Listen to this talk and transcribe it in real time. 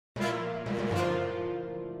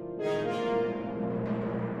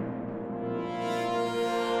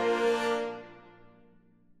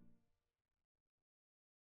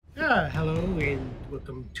Hello and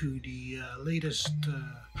welcome to the latest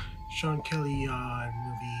Sean Kelly on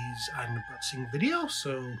movies unboxing video.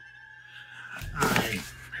 So I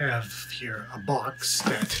have here a box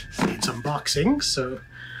that needs unboxing, so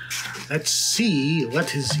let's see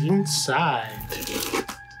what is inside.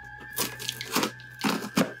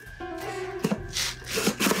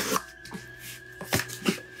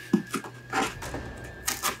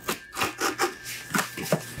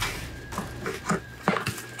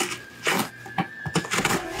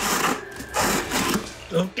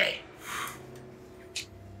 Okay.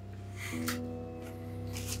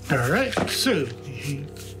 All right. So the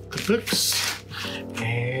books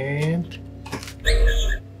and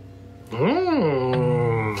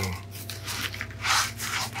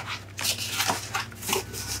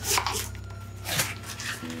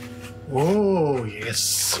oh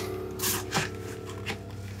yes,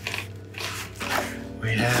 we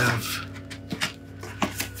have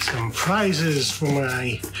some prizes for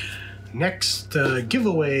my next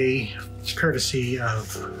giveaway, courtesy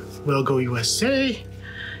of We'll Go USA,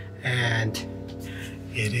 and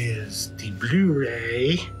it is the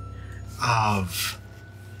Blu-ray of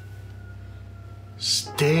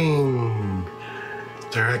Sting,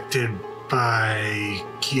 directed by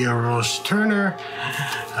Kiah Roache-Turner.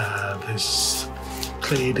 This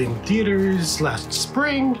played in theaters last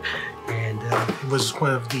spring, and it was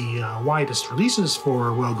one of the widest releases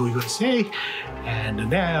for We'll Go USA. And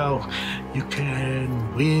now you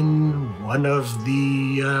can win one of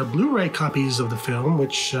the Blu-ray copies of the film,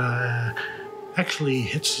 which actually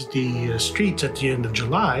hits the streets at the end of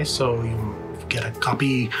July, so you get a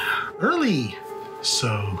copy early.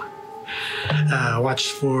 So watch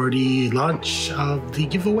for the launch of the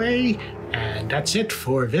giveaway, and that's it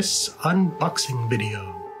for this unboxing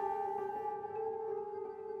video.